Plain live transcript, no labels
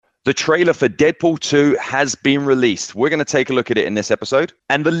The trailer for Deadpool 2 has been released. We're going to take a look at it in this episode.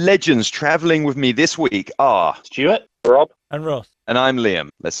 And the legends traveling with me this week are Stuart, Rob, and Ross. And I'm Liam.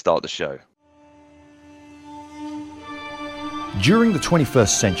 Let's start the show. During the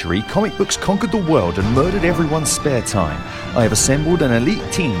 21st century, comic books conquered the world and murdered everyone's spare time. I have assembled an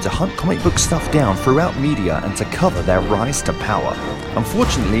elite team to hunt comic book stuff down throughout media and to cover their rise to power.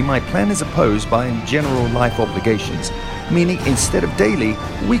 Unfortunately, my plan is opposed by general life obligations, meaning instead of daily,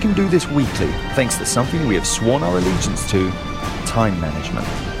 we can do this weekly, thanks to something we have sworn our allegiance to: time management.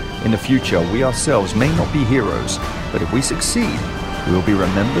 In the future, we ourselves may not be heroes, but if we succeed, we'll be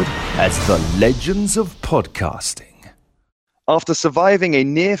remembered as the legends of podcasting. After surviving a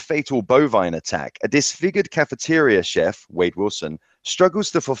near-fatal bovine attack, a disfigured cafeteria chef, Wade Wilson, struggles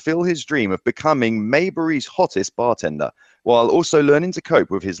to fulfill his dream of becoming Maybury's hottest bartender, while also learning to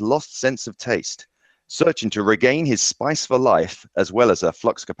cope with his lost sense of taste. Searching to regain his spice for life, as well as a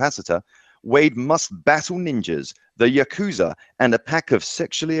flux capacitor, Wade must battle ninjas, the Yakuza, and a pack of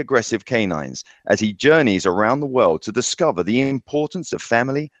sexually aggressive canines as he journeys around the world to discover the importance of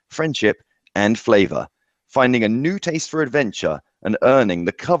family, friendship, and flavor, finding a new taste for adventure and earning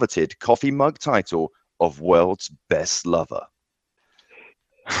the coveted coffee mug title of World's Best Lover.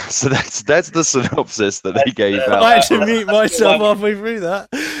 So that's the synopsis that they gave out. I actually mute myself halfway through that.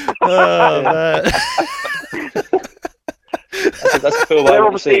 Oh, man. That's a film I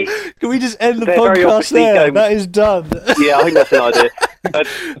want to see. Can we just end the podcast there? That is done. Yeah, I think that's an idea.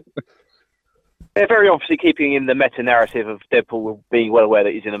 They're very obviously keeping in the meta-narrative of Deadpool being well aware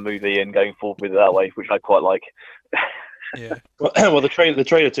that he's in a movie and going forward with it that way, which I quite like. Yeah. Well, the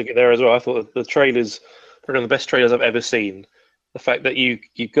trailer took it there as well. I thought the trailer's one of the best trailers I've ever seen. The fact that you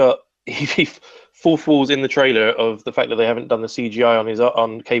got full falls in the trailer of the fact that they haven't done the CGI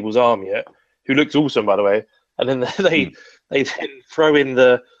on Cable's arm yet, who looks awesome, by the way. And then they then throw in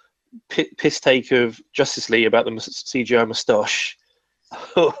the piss take of Justice League about the CGI moustache.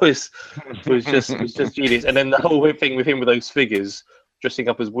 was just genius. And then the whole thing with him with those figures dressing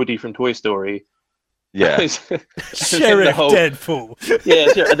up as Woody from Toy Story. Yeah. Sheriff Deadpool. Yeah,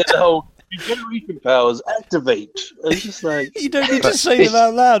 sure. And then the whole regeneration powers activate. It's just like, you don't need to say them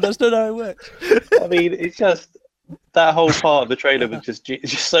out loud. That's not how it works. I mean, it's just that whole part of the trailer was just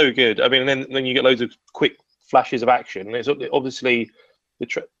so good. I mean, and then you get loads of quick flashes of action. It's obviously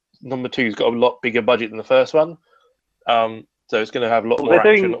number 2's got a lot bigger budget than the first one. So it's going to have a lot more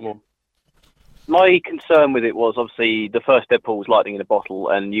action, a lot more. My concern with it was obviously the first Deadpool was lightning in a bottle,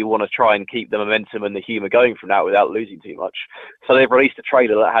 and you want to try and keep the momentum and the humour going from that without losing too much. So they've released a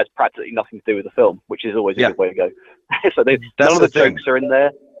trailer that has practically nothing to do with the film, which is always a good way to go. So none of the jokes are in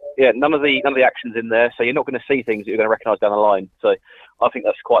there. Yeah, none of the action's in there, so you're not going to see things that you're going to recognise down the line. So I think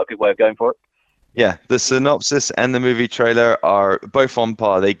that's quite a good way of going for it. Yeah, the synopsis and the movie trailer are both on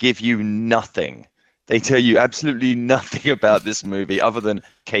par. They give you nothing. They tell you absolutely nothing about this movie other than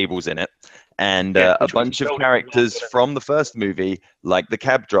Cable's in it. And a bunch of characters from the first movie, like the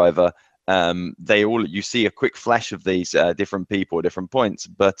cab driver, you see a quick flash of these different people at different points.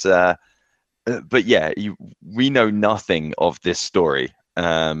 But yeah, we know nothing of this story.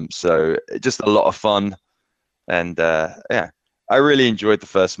 So just a lot of fun. And yeah, I really enjoyed the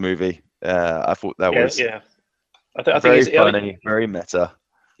first movie. I thought that was very funny, very meta.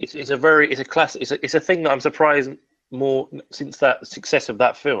 It's a classic. It's a thing that I'm surprised more since that success of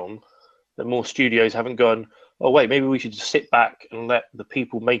that film, that more studios haven't gone, oh wait, maybe we should just sit back and let the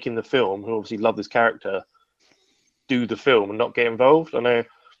people making the film, who obviously love this character, do the film and not get involved. I know,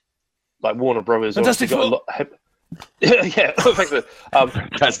 like Warner Brothers, Fantastic got a lot. Yeah,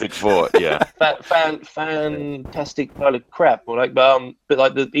 Fantastic Four. Yeah, fantastic pile of crap. Or but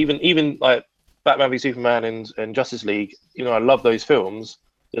like even like Batman v Superman and Justice League. You know, I love those films.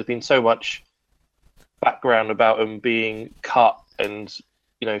 There's been so much background about them being cut and,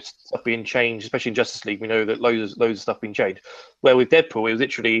 you know, stuff being changed, especially in Justice League. We know that loads of stuff being changed. Where with Deadpool, it was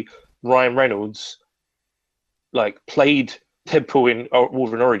literally Ryan Reynolds, like, played Deadpool in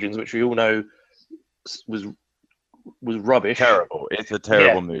Wolverine Origins, which we all know was rubbish. Terrible. It's a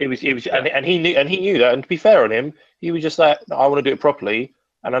terrible movie. It was, and he knew that. And to be fair on him, he was just like, I want to do it properly.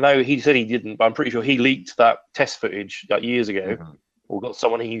 And I know he said he didn't, but I'm pretty sure he leaked that test footage like years ago, or got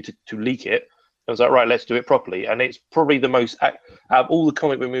someone he knew to leak it. I was like, right, let's do it properly. And it's probably the most, out of all the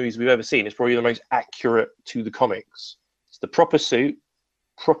comic book movies we've ever seen, it's probably the most accurate to the comics. It's the proper suit,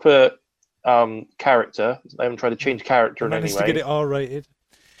 proper character. They haven't tried to change character in any way. To get it R-rated.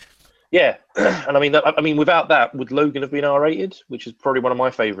 Yeah, and I mean, without that, would Logan have been R-rated? Which is probably one of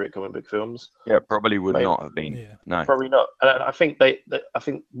my favourite comic book films. Yeah, probably would not have been. Yeah. No, probably not. And I think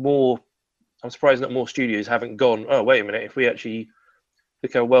I'm surprised that more studios haven't gone, oh wait a minute, if we actually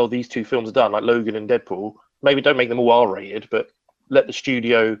look how well these two films are done, like Logan and Deadpool. Maybe don't make them all R-rated, but let the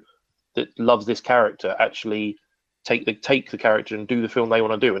studio that loves this character actually take the character and do the film they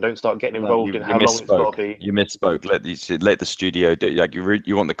want to do, and don't start getting involved in how long it's got to be. You misspoke. Let the studio do. Like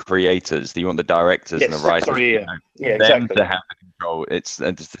you want the creators, you want the directors and the writers. Exactly. To have the control. It's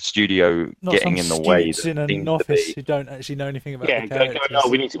the studio Not getting in the way. In an office who don't actually know anything about the characters. No,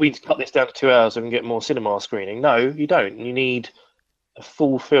 we need to cut this down to 2 hours and get more cinema screening. No, you don't. You need a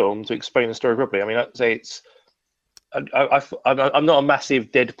full film to explain the story properly. I mean, I'd say it's. I'm not a massive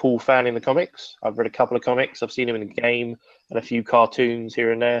Deadpool fan in the comics. I've read a couple of comics. I've seen him in the game and a few cartoons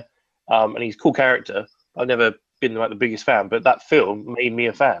here and there. And he's a cool character. I've never been like the biggest fan, but that film made me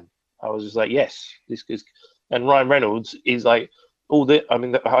a fan. I was just like, yes, this is. And Ryan Reynolds is like all the. I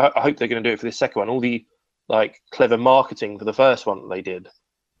mean, I hope they're going to do it for this second one. All the like clever marketing for the first one that they did.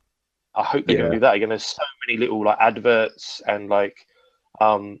 I hope they're going to do that. You're going to so many little like adverts and like.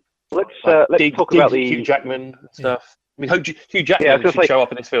 Let's talk about the Hugh Jackman stuff. I mean, Hugh Jackman should show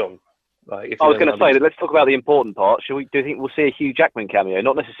up in this film. Like, I was going to say, let's talk about the important part. Do you think we'll see a Hugh Jackman cameo?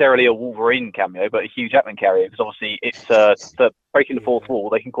 Not necessarily a Wolverine cameo, but a Hugh Jackman cameo, because obviously it's breaking the fourth wall.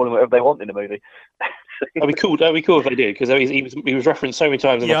 They can call him whatever they want in the movie. That'd be cool. That'd be cool if they did, because he was referenced so many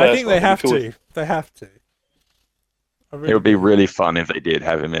times in the first one. I think they have to. They have to. It would be really fun if they did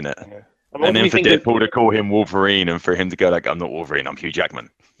have him in it. Yeah. And then for Deadpool to call him Wolverine, and for him to go like, "I'm not Wolverine, I'm Hugh Jackman."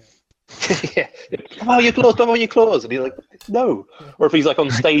 Yeah, come on your claws, and he's like, no. Or if he's like on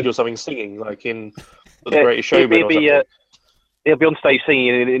stage or something singing, like in The Greatest Showman or something. He'll be on stage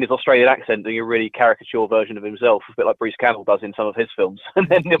singing in his Australian accent, doing a really caricature version of himself, a bit like Bruce Campbell does in some of his films. And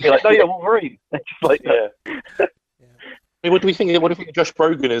then he'll be like, "No, you're Wolverine." Just like that. I mean, what do we think? What do you think of Josh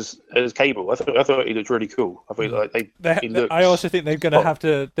Brolin as Cable? I thought he looked really cool. I thought I also think they're going to have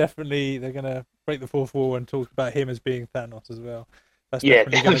to they're going to break the fourth wall and talk about him as being Thanos as well. That's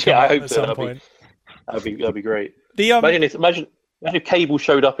I hope so. That'd be great. Imagine if Cable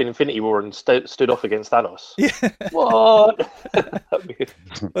showed up in Infinity War and stood off against Thanos. Yeah. What?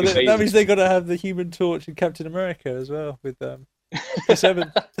 Well, that means they got to have the Human Torch and Captain America as well with Chris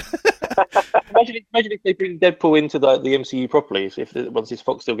Evans. Imagine if they bring Deadpool into the MCU properly. If once this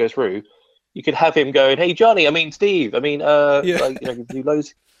Fox still goes through, you could have him going, "Hey Johnny, I mean Steve, I mean you can do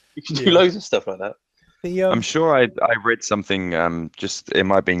loads. You can do loads of stuff like that." I'm sure I read something, it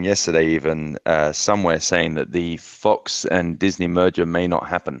might have been yesterday even, somewhere saying that the Fox and Disney merger may not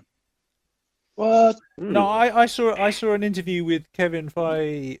happen. What? No, I saw an interview with Kevin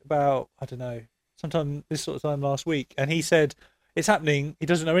Feige about, I don't know, sometime this sort of time last week, and he said it's happening. He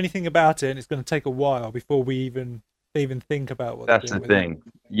doesn't know anything about it, and it's going to take a while before we even think about what. That's the thing.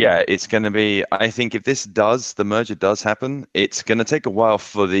 Yeah, it's going to be. I think if the merger does happen, it's going to take a while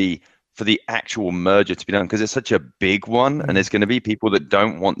for the actual merger to be done, because it's such a big one, and there's going to be people that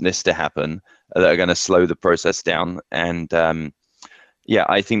don't want this to happen that are going to slow the process down. And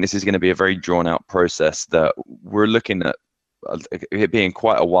I think this is going to be a very drawn out process that we're looking at it being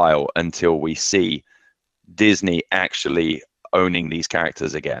quite a while until we see Disney actually owning these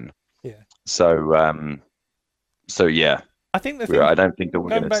characters again. Yeah. So yeah. I think I don't think that we're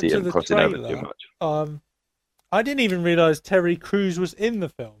going to see it crossing over too much. I didn't even realize Terry Crews was in the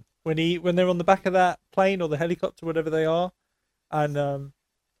film. When they're on the back of that plane or the helicopter, whatever they are, and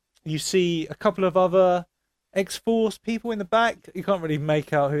you see a couple of other X-Force people in the back. You can't really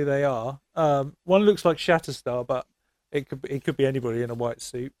make out who they are. One looks like Shatterstar, but it could be anybody in a white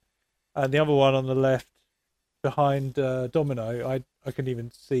suit. And the other one on the left, behind Domino, I couldn't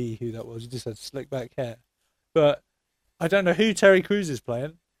even see who that was. He just had slick back hair, but I don't know who Terry Crews is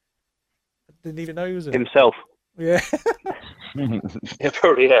playing. I didn't even know he was in himself. Yeah. Yeah,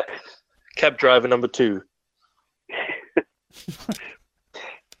 probably, yeah. Cab driver number 2.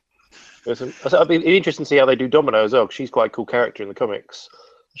 It'd be interesting to see how they do Domino as well, because she's quite a cool character in the comics.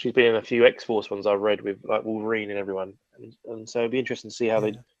 She's been in a few X-Force ones I've read with like Wolverine and everyone, and so it'd be interesting to see how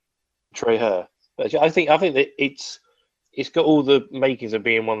they portray her. But I think that it's got all the makings of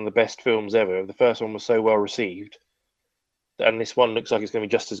being one of the best films ever. The first one was so well received, and this one looks like it's going to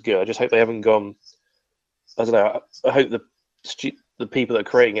be just as good. I just hope they haven't gone. I don't know. I hope the people that are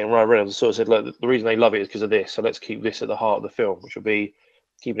creating it, and Ryan Reynolds, sort of said, "Look, the reason they love it is because of this. So let's keep this at the heart of the film, which will be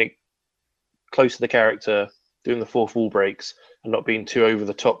keeping it close to the character, doing the fourth wall breaks, and not being too over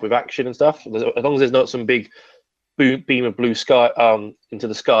the top with action and stuff. As long as there's not some big beam of blue sky into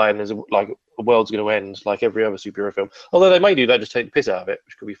the sky, and there's a world's going to end like every other superhero film. Although they may do that, just take the piss out of it,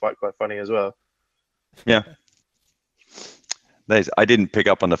 which could be quite funny as well. Yeah." I didn't pick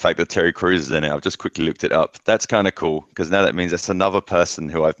up on the fact that Terry Crews is in it. I've just quickly looked it up. That's kind of cool, because now that means that's another person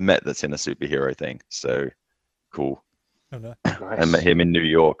who I've met that's in a superhero thing. So cool. Oh, no. I met him in New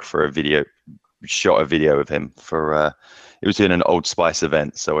York for a video. Shot a video of him for. It was in an Old Spice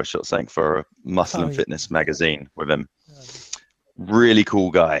event, so I shot something for a Muscle and Fitness magazine with him. Really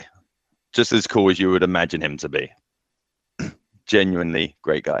cool guy, just as cool as you would imagine him to be. Genuinely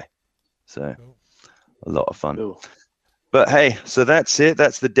great guy. So a lot of fun. Cool. But hey, so that's it.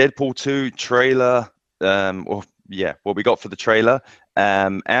 That's the Deadpool 2 trailer. What we got for the trailer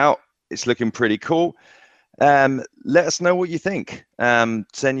out. It's looking pretty cool. Let us know what you think.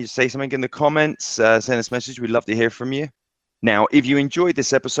 Say something in the comments. Send us a message. We'd love to hear from you. Now, if you enjoyed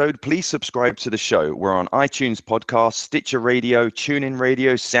this episode, please subscribe to the show. We're on iTunes Podcast, Stitcher Radio, TuneIn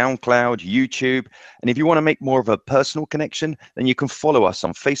Radio, SoundCloud, YouTube. And if you want to make more of a personal connection, then you can follow us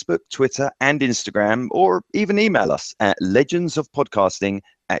on Facebook, Twitter, and Instagram, or even email us at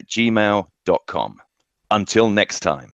legendsofpodcasting@gmail.com. Until next time.